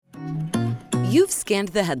You've scanned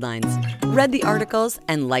the headlines, read the articles,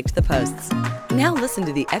 and liked the posts. Now listen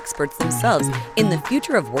to the experts themselves in the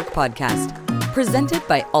Future of Work podcast, presented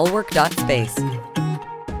by allwork.space.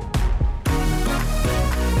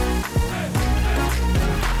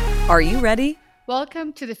 Are you ready?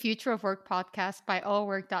 Welcome to the Future of Work podcast by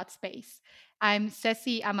allwork.space. I'm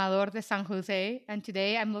Ceci Amador de San Jose, and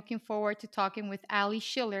today I'm looking forward to talking with Ali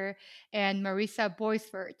Schiller and Marisa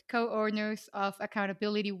Boisvert, co-owners of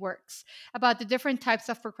Accountability Works, about the different types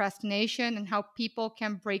of procrastination and how people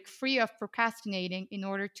can break free of procrastinating in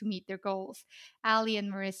order to meet their goals. Ali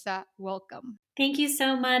and Marisa, welcome. Thank you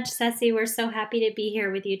so much, Ceci. We're so happy to be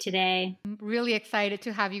here with you today. I'm really excited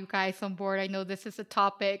to have you guys on board. I know this is a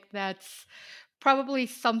topic that's probably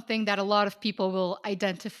something that a lot of people will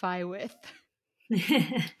identify with.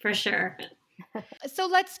 For sure. So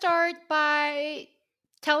let's start by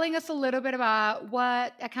telling us a little bit about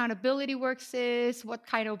what Accountability Works is, what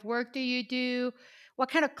kind of work do you do,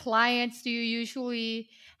 what kind of clients do you usually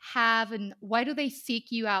have, and why do they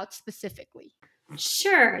seek you out specifically?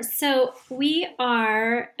 Sure. So we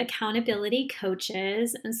are accountability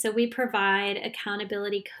coaches. And so we provide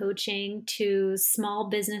accountability coaching to small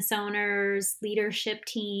business owners, leadership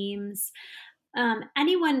teams,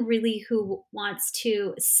 anyone really who wants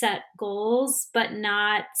to set goals, but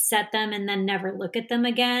not set them and then never look at them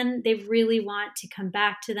again. They really want to come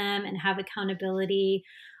back to them and have accountability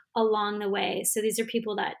along the way. So these are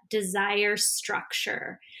people that desire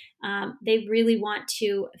structure. They really want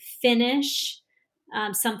to finish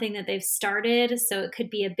something that they've started. So it could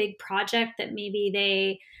be a big project that maybe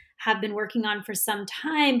they have been working on for some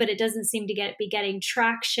time, but it doesn't seem to be getting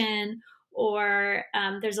traction, or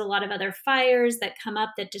there's a lot of other fires that come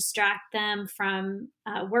up that distract them from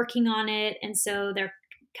working on it. And so they're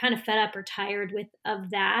kind of fed up or tired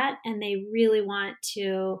of that. And they really want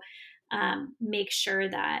to make sure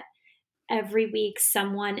that every week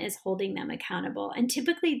someone is holding them accountable. And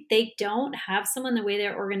typically they don't have someone, the way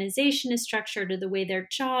their organization is structured or the way their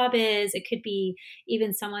job is. It could be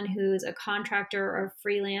even someone who's a contractor or a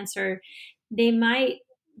freelancer. They might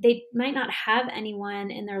not have anyone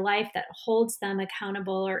in their life that holds them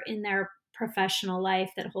accountable, or in their professional life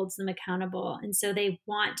that holds them accountable. And so they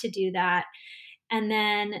want to do that. And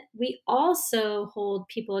then we also hold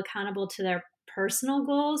people accountable to their personal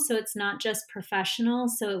goals. So it's not just professional.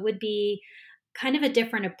 So it would be kind of a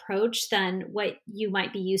different approach than what you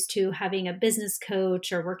might be used to having a business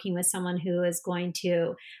coach or working with someone who is going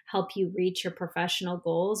to help you reach your professional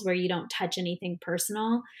goals, where you don't touch anything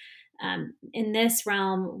personal. In this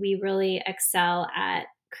realm, we really excel at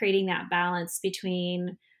creating that balance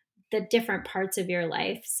between the different parts of your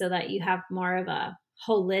life so that you have more of a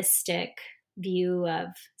holistic view of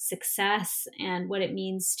success and what it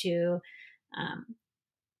means to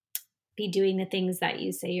be doing the things that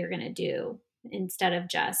you say you're going to do, instead of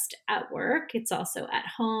just at work. It's also at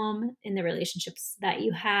home, in the relationships that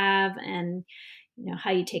you have, and how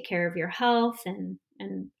you take care of your health, and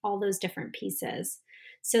all those different pieces.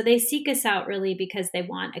 So they seek us out really because they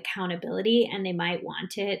want accountability, and they might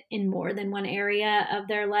want it in more than one area of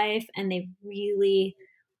their life, and they really,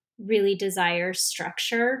 really desire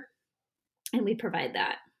structure, and we provide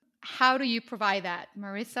that. How do you provide that,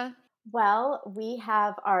 Marisa? Well, we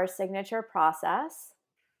have our signature process.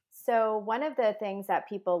 So one of the things that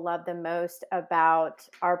people love the most about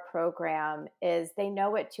our program is they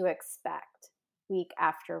know what to expect week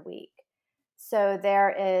after week. So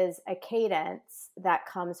there is a cadence that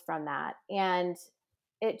comes from that. And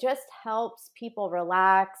it just helps people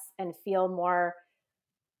relax and feel more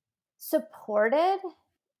supported.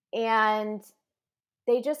 And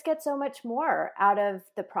they just get so much more out of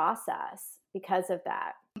the process because of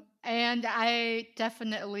that. And I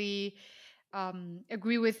definitely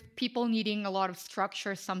agree with people needing a lot of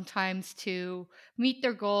structure sometimes to meet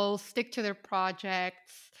their goals, stick to their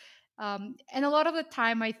projects. And a lot of the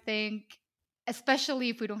time, I think, especially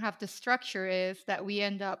if we don't have the structure, is that we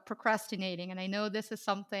end up procrastinating. And I know this is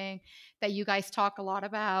something that you guys talk a lot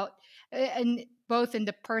about, and both in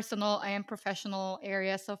the personal and professional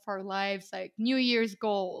areas of our lives, like New Year's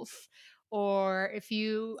goals. Or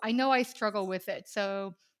I know I struggle with it.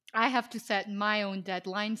 So I have to set my own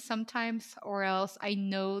deadlines sometimes, or else I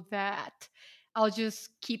know that I'll just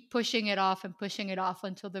keep pushing it off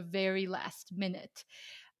until the very last minute.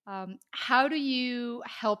 How do you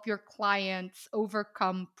help your clients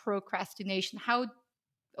overcome procrastination?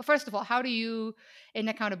 First of all, how do you, in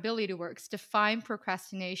Accountability Works, define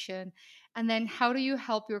procrastination? And then how do you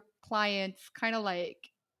help your clients kind of like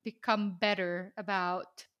become better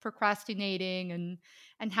about procrastinating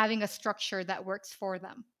and having a structure that works for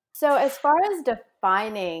them? So as far as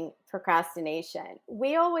defining procrastination.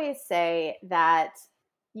 We always say that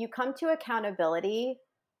you come to accountability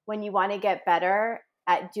when you want to get better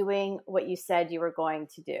at doing what you said you were going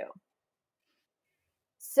to do.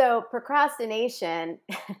 So procrastination,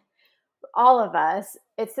 all of us,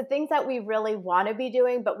 it's the things that we really want to be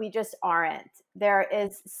doing, but we just aren't. There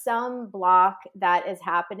is some block that is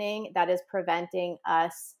happening that is preventing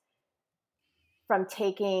us from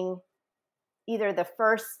taking either the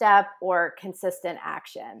first step or consistent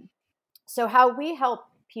action. So how we help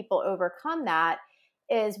people overcome that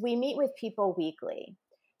is we meet with people weekly.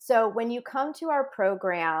 So when you come to our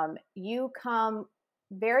program, you come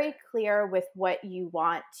very clear with what you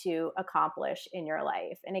want to accomplish in your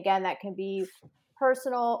life. And again, that can be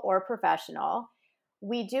personal or professional.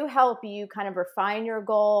 We do help you kind of refine your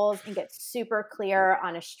goals and get super clear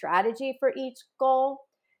on a strategy for each goal,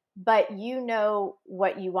 but you know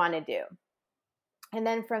what you want to do. And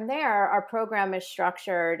then from there, our program is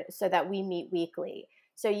structured so that we meet weekly.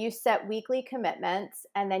 So you set weekly commitments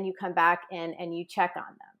and then you come back in and you check on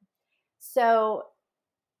them. So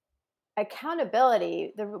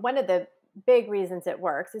accountability, one of the big reasons it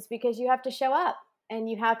works is because you have to show up and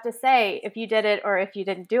you have to say if you did it or if you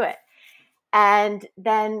didn't do it. And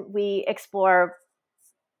then we explore,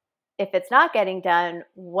 if it's not getting done,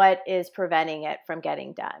 what is preventing it from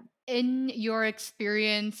getting done. In your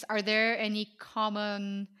experience, are there any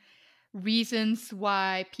common reasons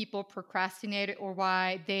why people procrastinate or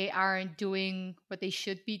why they aren't doing what they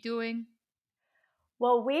should be doing?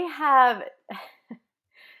 Well, we have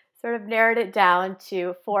sort of narrowed it down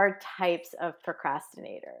to 4 types of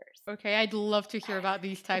procrastinators. Okay, I'd love to hear about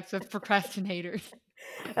these types of procrastinators.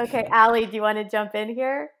 Okay, Allie, do you want to jump in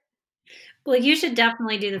here? Well, you should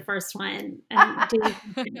definitely do the first one, and I'll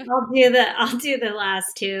do the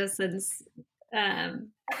last two since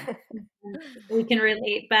we can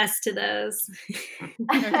relate best to those.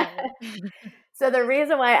 Okay. So the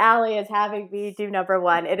reason why Allie is having me do number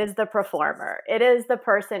 1, it is the performer. It is the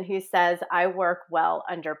person who says, I work well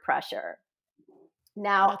under pressure.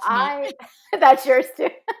 Now, that's yours too.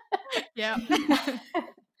 Yeah.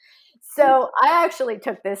 So I actually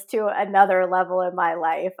took this to another level in my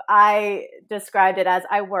life. I described it as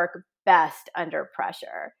I work best under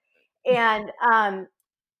pressure. And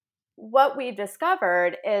what we've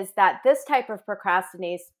discovered is that this type of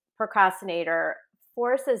procrastinator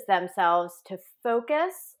forces themselves to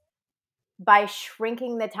focus by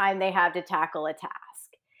shrinking the time they have to tackle a task.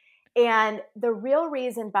 And the real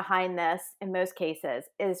reason behind this, in most cases,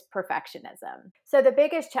 is perfectionism. So the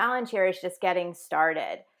biggest challenge here is just getting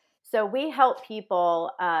started. So we help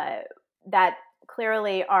people that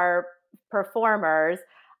clearly are performers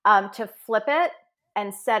to flip it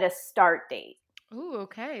and set a start date. Ooh,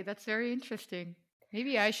 okay. That's very interesting.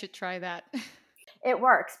 Maybe I should try that. It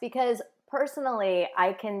works because personally,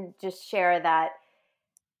 I can just share that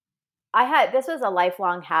this was a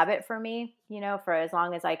lifelong habit for me, for as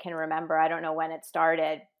long as I can remember. I don't know when it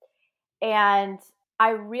started. And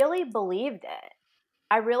I really believed it.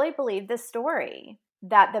 I really believed the story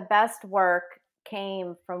that the best work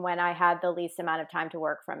came from when I had the least amount of time to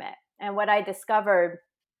work from it. And what I discovered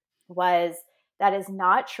was that is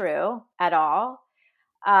not true at all.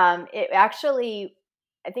 It actually,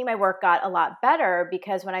 I think my work got a lot better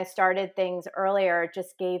because when I started things earlier, it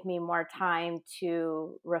just gave me more time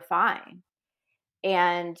to refine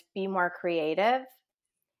and be more creative.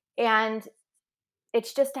 And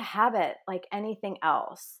it's just a habit like anything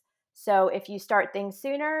else. So if you start things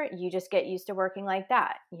sooner, you just get used to working like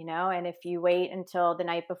that, and if you wait until the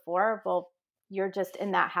night before, well, you're just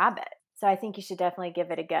in that habit. So I think you should definitely give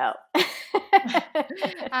it a go.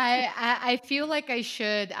 I feel like I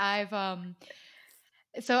should. I've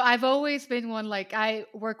always been one, like, I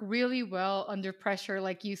work really well under pressure,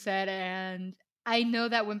 like you said, and I know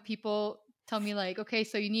that when people tell me like, okay,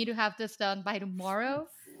 so you need to have this done by tomorrow,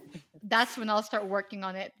 that's when I'll start working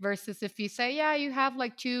on it. Versus if you say, yeah, you have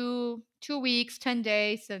like 2 weeks, 10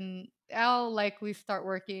 days, and I'll likely start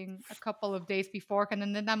working a couple of days before,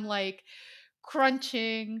 and then I'm like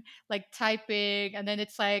crunching, like typing, and then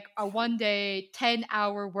it's like a 1 day,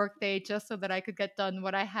 10-hour workday just so that I could get done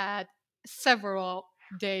what I had several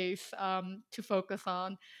days to focus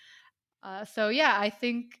on. So yeah, I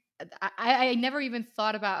think I never even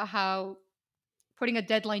thought about how putting a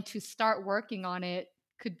deadline to start working on it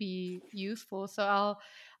could be useful. So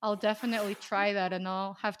I'll definitely try that, and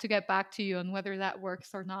I'll have to get back to you on whether that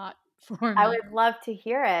works or not for I me. would love to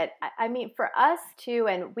hear it. I mean, for us too,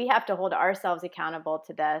 and we have to hold ourselves accountable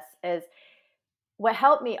to this, is what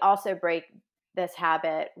helped me also break this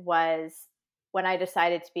habit was when I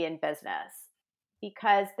decided to be in business,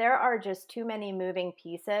 because there are just too many moving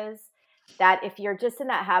pieces that if you're just in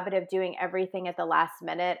that habit of doing everything at the last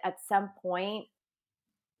minute, at some point,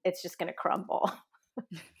 it's just going to crumble.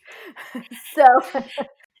 So,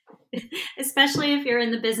 especially if you're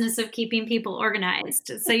in the business of keeping people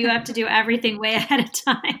organized. So you have to do everything way ahead of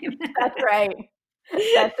time. that's right.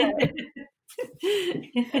 That's right.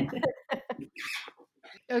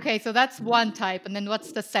 Okay, so that's one type. And then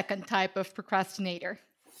what's the second type of procrastinator?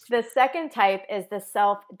 The second type is the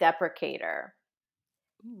self-deprecator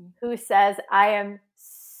who says, I am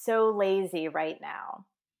so lazy right now.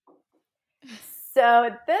 So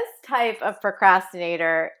this type of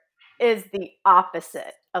procrastinator is the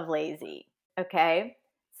opposite of lazy, okay?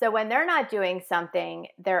 So when they're not doing something,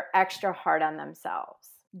 they're extra hard on themselves.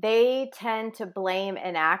 They tend to blame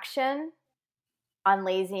inaction on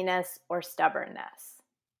laziness or stubbornness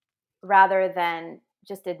rather than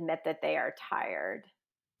just admit that they are tired.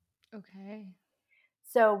 Okay.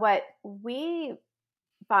 So what we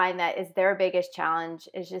find that is their biggest challenge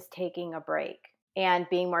is just taking a break and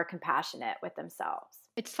being more compassionate with themselves.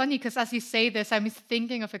 It's funny because as you say this, I'm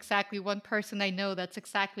thinking of exactly one person I know that's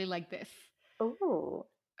exactly like this. Ooh.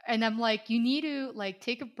 And I'm like, you need to like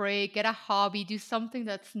take a break, get a hobby, do something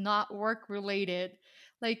that's not work related.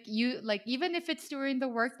 Like even if it's during the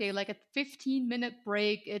workday, like a 15-minute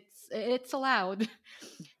break, it's allowed.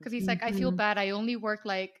 Because he's like, I feel bad. I only work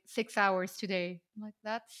like 6 hours today. I'm like,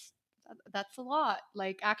 that's a lot.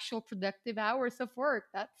 Like actual productive hours of work.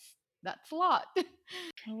 That's a lot.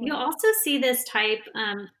 You also see this type,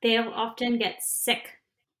 they'll often get sick.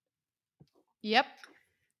 Yep.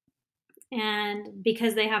 And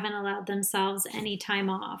because they haven't allowed themselves any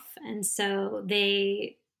time off. And so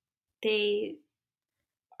they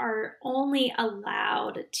are only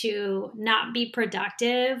allowed to not be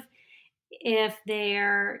productive if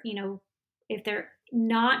they're, if they're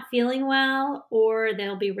not feeling well, or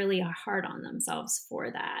they'll be really hard on themselves for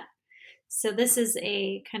that. So this is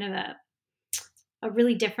a kind of a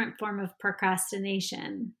really different form of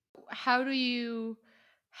procrastination. How do you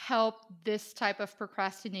help this type of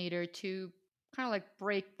procrastinator to kind of like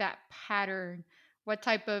break that pattern? What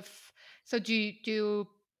type of so do you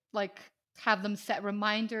like have them set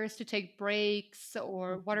reminders to take breaks,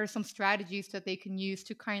 or what are some strategies that they can use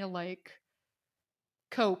to kind of like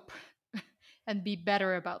cope and be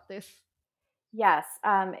better about this? Yes,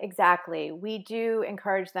 exactly. We do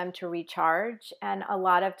encourage them to recharge. And a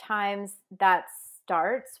lot of times that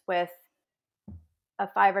starts with a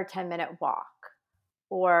 5 or 10 minute walk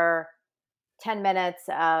or 10 minutes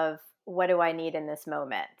of what do I need in this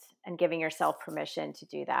moment and giving yourself permission to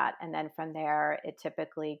do that. And then from there, it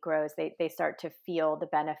typically grows. They start to feel the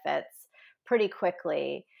benefits pretty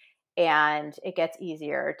quickly, and it gets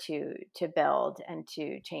easier to build and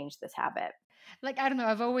to change this habit. Like, I don't know,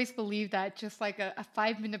 I've always believed that just like a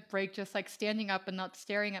 5 minute break, just like standing up and not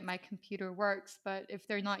staring at my computer works. But if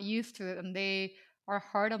they're not used to it and they are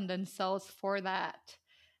hard on themselves for that,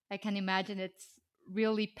 I can imagine it's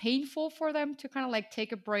really painful for them to kind of like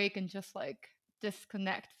take a break and just like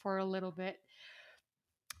disconnect for a little bit.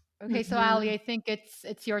 Okay, so Ali, I think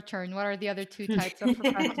it's your turn. What are the other two types of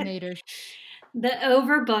procrastinators? The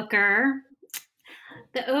overbooker.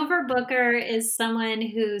 The overbooker is someone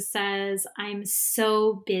who says, I'm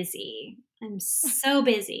so busy. I'm so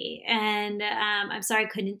busy. And I'm sorry I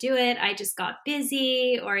couldn't do it. I just got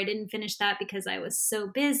busy, or I didn't finish that because I was so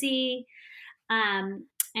busy.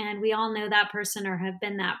 And we all know that person or have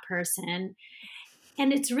been that person.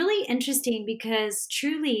 And it's really interesting because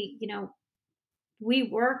truly, we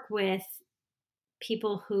work with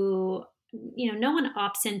people who, no one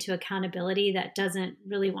opts into accountability that doesn't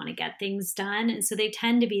really want to get things done. And so they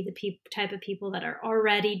tend to be the type of people that are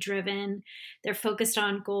already driven. They're focused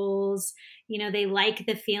on goals. They like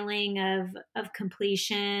the feeling of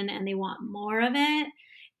completion, and they want more of it.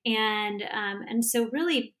 And so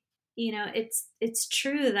really, it's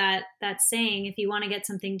true that saying, if you want to get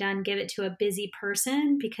something done, give it to a busy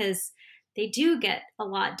person, because they do get a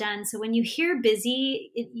lot done. So when you hear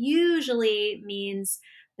busy, it usually means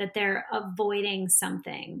that they're avoiding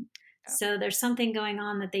something. So there's something going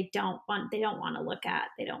on that they don't want to look at,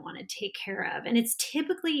 they don't want to take care of. And it's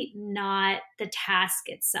typically not the task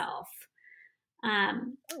itself.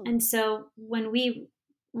 And so when we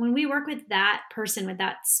work with that person with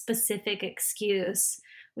that specific excuse,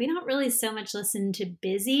 we don't really so much listen to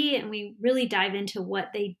busy, and we really dive into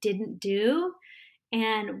what they didn't do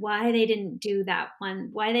and why they didn't do that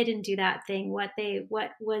one, why they didn't do that thing, what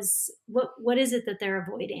is it that they're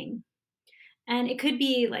avoiding. And it could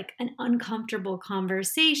be like an uncomfortable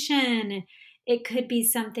conversation. It could be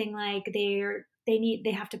something like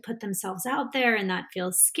they have to put themselves out there, and that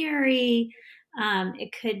feels scary.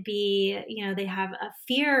 It could be, they have a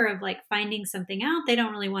fear of like finding something out. They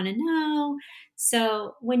don't really want to know.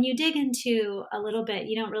 So when you dig into a little bit,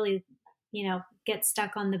 you don't really, get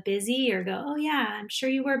stuck on the busy or go, oh yeah, I'm sure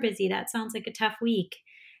you were busy. That sounds like a tough week.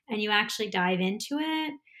 And you actually dive into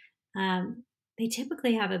it. They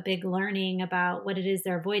typically have a big learning about what it is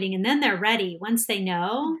they're avoiding. And then they're ready. Once they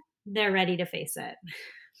know, they're ready to face it.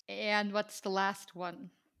 And what's the last one?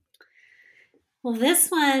 Well, this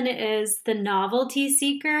one is the novelty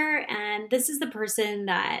seeker. And this is the person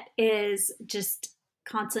that is just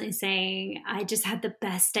constantly saying, I just had the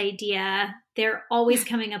best idea. They're always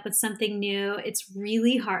coming up with something new. It's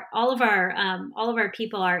really hard. All of our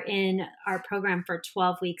people are in our program for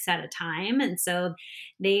 12 weeks at a time. And so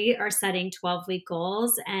they are setting 12-week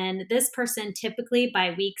goals. And this person typically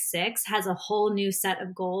by week 6 has a whole new set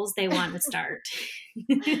of goals they want to start.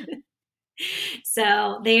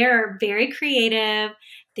 So they are very creative.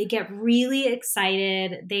 They get really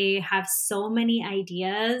excited. They have so many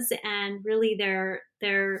ideas, and really their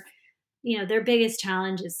biggest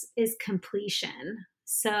challenge is completion.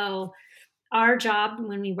 So our job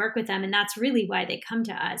when we work with them, and that's really why they come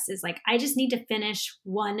to us, is like, I just need to finish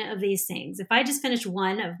one of these things. If I just finish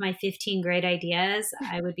one of my 15 great ideas,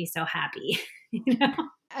 I would be so happy.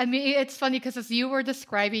 I mean, it's funny because as you were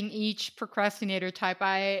describing each procrastinator type,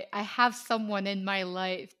 I have someone in my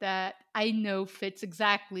life that I know fits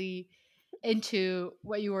exactly into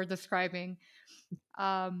what you were describing.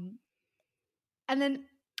 Um, and then,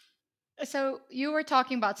 so you were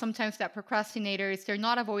talking about sometimes that procrastinators, they're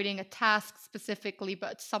not avoiding a task specifically,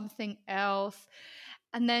 but something else.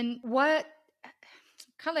 And then what's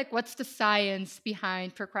the science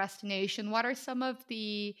behind procrastination? What are some of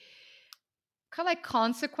the kind of like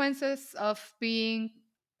consequences of being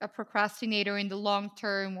a procrastinator in the long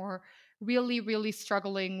term, or really, really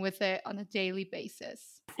struggling with it on a daily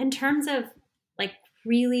basis? In terms of like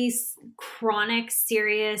really chronic,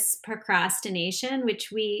 serious procrastination, which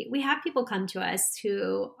we have people come to us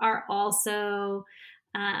who are also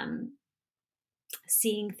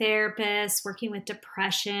seeing therapists, working with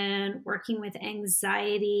depression, working with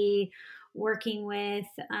anxiety, working with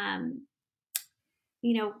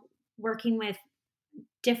working with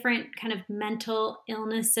different kind of mental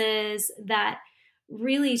illnesses that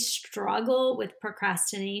really struggle with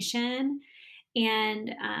procrastination.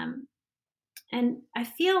 And I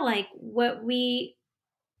feel like what we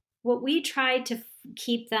try to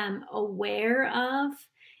keep them aware of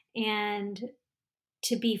and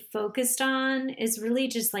to be focused on is really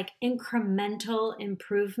just like incremental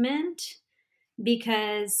improvement,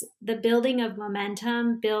 because the building of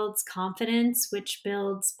momentum builds confidence, which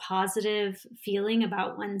builds positive feeling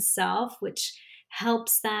about oneself, which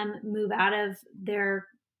helps them move out of their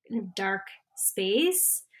dark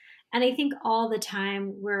space. And I think all the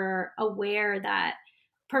time we're aware that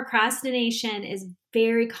procrastination is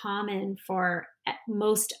very common for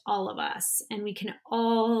most all of us. And we can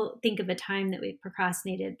all think of a time that we've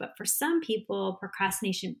procrastinated. But for some people,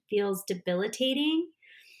 procrastination feels debilitating.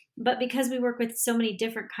 But because we work with so many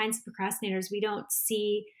different kinds of procrastinators, we don't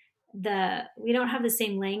have the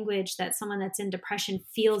same language that someone that's in depression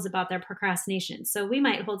feels about their procrastination. So we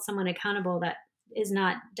might hold someone accountable that is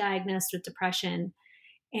not diagnosed with depression,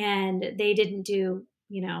 and they didn't do,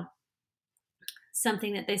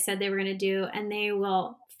 something that they said they were going to do, and they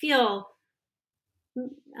will feel,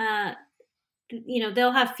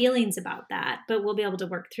 they'll have feelings about that, but we'll be able to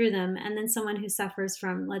work through them. And then someone who suffers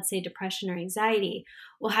from, let's say, depression or anxiety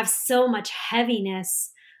will have so much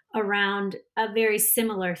heaviness around a very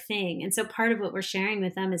similar thing. And so part of what we're sharing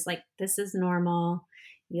with them is like, this is normal.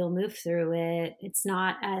 You'll move through it. It's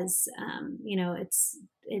not as,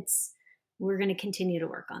 we're going to continue to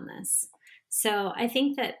work on this. So I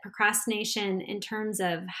think that procrastination, in terms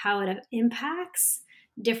of how it impacts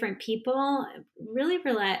different people, really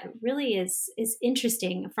is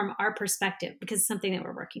interesting from our perspective, because it's something that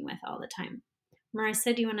we're working with all the time.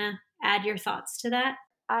 Marissa, do you want to add your thoughts to that?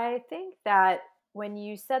 I think that when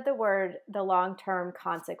you said the long-term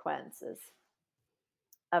consequences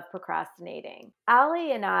of procrastinating,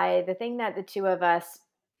 Allie and I, the thing that the two of us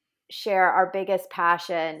share, our biggest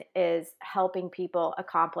passion is helping people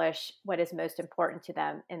accomplish what is most important to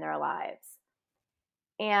them in their lives.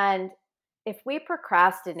 And if we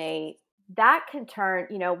procrastinate, that can turn,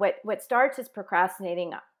 what starts as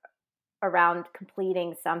procrastinating around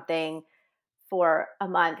completing something for a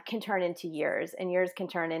month can turn into years, and years can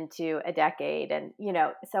turn into a decade, and,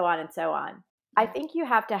 so on and so on. I think you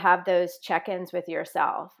have to have those check-ins with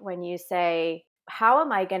yourself when you say, how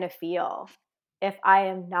am I going to feel if I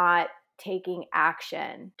am not taking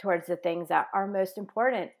action towards the things that are most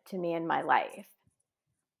important to me in my life?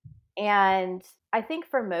 And I think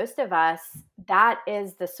for most of us, that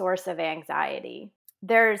is the source of anxiety.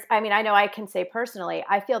 I know I can say personally,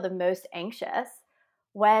 I feel the most anxious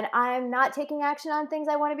when I'm not taking action on things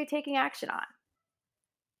I want to be taking action on.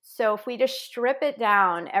 So if we just strip it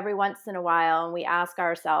down every once in a while and we ask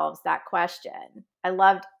ourselves that question, I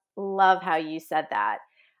love how you said that.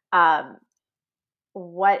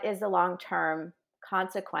 What is the long-term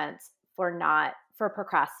consequence for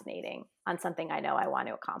procrastinating on something I know I want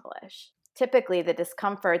to accomplish? Typically, the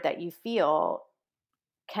discomfort that you feel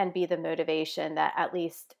can be the motivation that at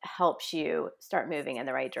least helps you start moving in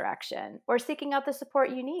the right direction or seeking out the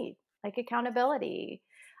support you need, like accountability.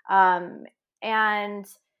 And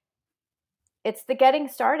it's the getting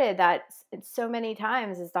started that so many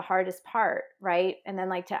times is the hardest part, right? And then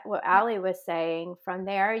like what Allie was saying, from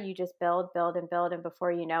there, you just build, and build. And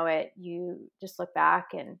before you know it, you just look back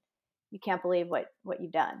and you can't believe what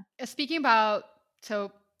you've done. Speaking about,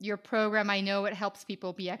 so your program, I know it helps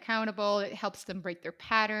people be accountable. It helps them break their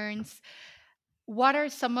patterns. What are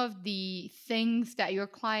some of the things that your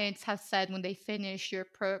clients have said when they finish your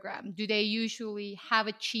program? Do they usually have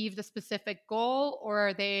achieved a specific goal, or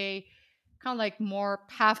are they kind of like more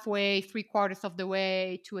halfway, 3/4 of the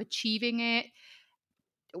way to achieving it?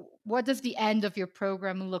 What does the end of your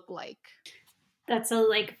program look like? That's a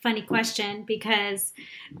funny question, because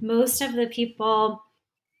most of the people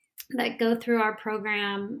that go through our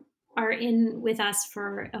program are in with us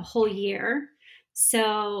for a whole year.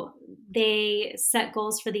 So they set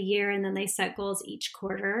goals for the year, and then they set goals each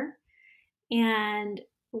quarter. And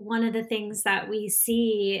one of the things that we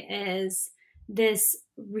see is this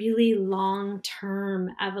really long-term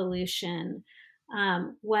evolution,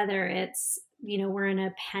 whether it's, we're in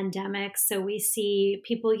a pandemic, so we see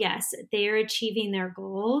people, yes, they're achieving their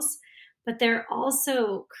goals, but they're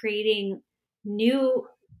also creating new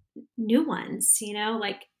ones,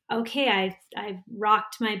 like, okay, I've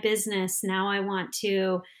rocked my business. Now I want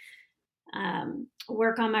to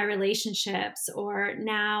work on my relationships, or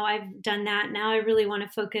now I've done that. Now I really want to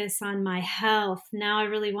focus on my health. Now I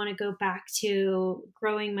really want to go back to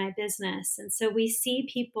growing my business. And so we see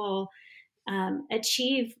people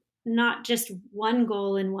achieve not just one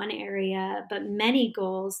goal in one area, but many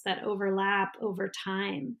goals that overlap over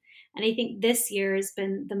time. And I think this year has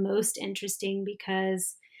been the most interesting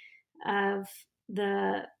because of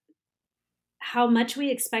how much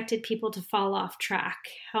we expected people to fall off track,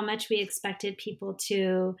 how much we expected people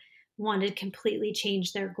to want to completely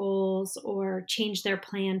change their goals or change their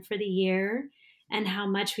plan for the year, and how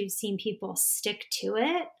much we've seen people stick to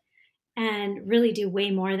it and really do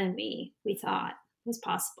way more than we thought was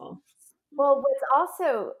possible. Well, what's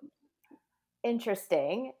also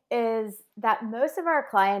interesting is that most of our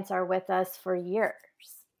clients are with us for years.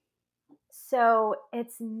 So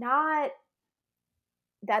it's not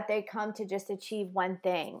that they come to just achieve one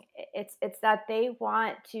thing. It's that they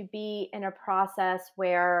want to be in a process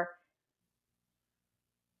where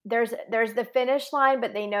there's the finish line,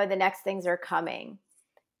 but they know the next things are coming.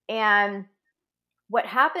 And what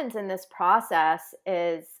happens in this process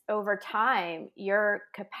is, over time, your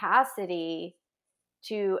capacity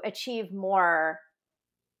to achieve more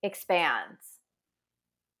expands.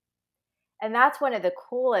 And that's one of the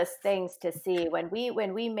coolest things to see. When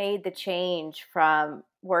we made the change from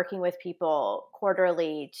working with people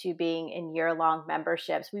quarterly to being in year-long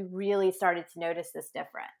memberships, we really started to notice this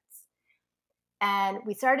difference. And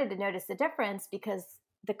we started to notice the difference because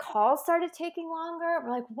the calls started taking longer.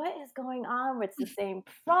 We're like, what is going on? It's the same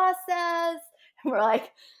process. And we're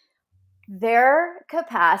like, their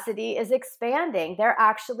capacity is expanding. They're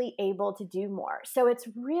actually able to do more. So it's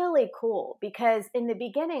really cool, because in the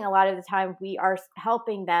beginning, a lot of the time we are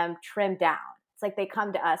helping them trim down. It's like they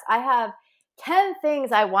come to us, I have 10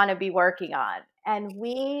 things I want to be working on. And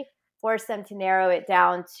we force them to narrow it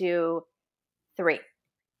down to 3.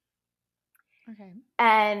 Okay.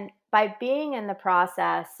 And by being in the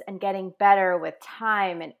process and getting better with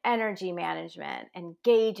time and energy management and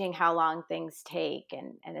gauging how long things take,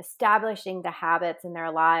 and establishing the habits in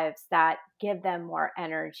their lives that give them more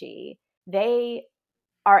energy, they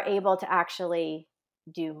are able to actually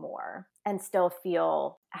do more and still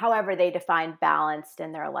feel, however they define, balanced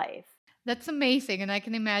in their life. That's amazing. And I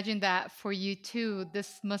can imagine that for you too,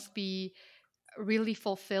 this must be really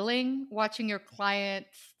fulfilling, watching your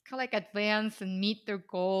clients kind of like advance and meet their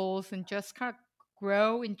goals and just kind of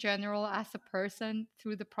grow in general as a person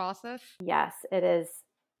through the process. Yes, it is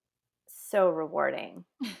so rewarding.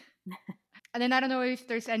 And then I don't know if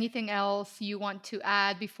there's anything else you want to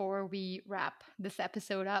add before we wrap this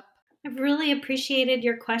episode up. I've really appreciated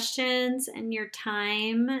your questions and your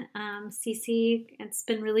time, Cece. It's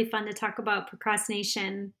been really fun to talk about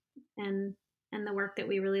procrastination and the work that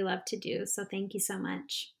we really love to do. So thank you so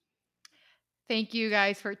much. Thank you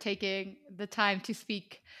guys for taking the time to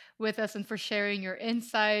speak with us and for sharing your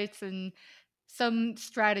insights and some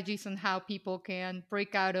strategies on how people can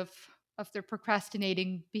break out of their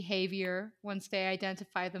procrastinating behavior once they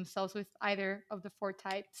identify themselves with either of the 4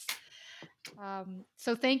 types.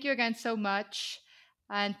 So thank you again so much.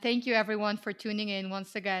 And thank you everyone for tuning in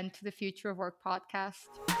once again to the Future of Work podcast.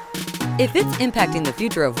 If it's impacting the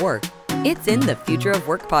future of work, it's in the Future of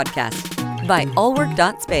Work podcast by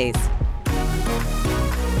allwork.space.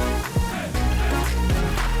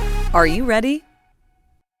 Are you ready?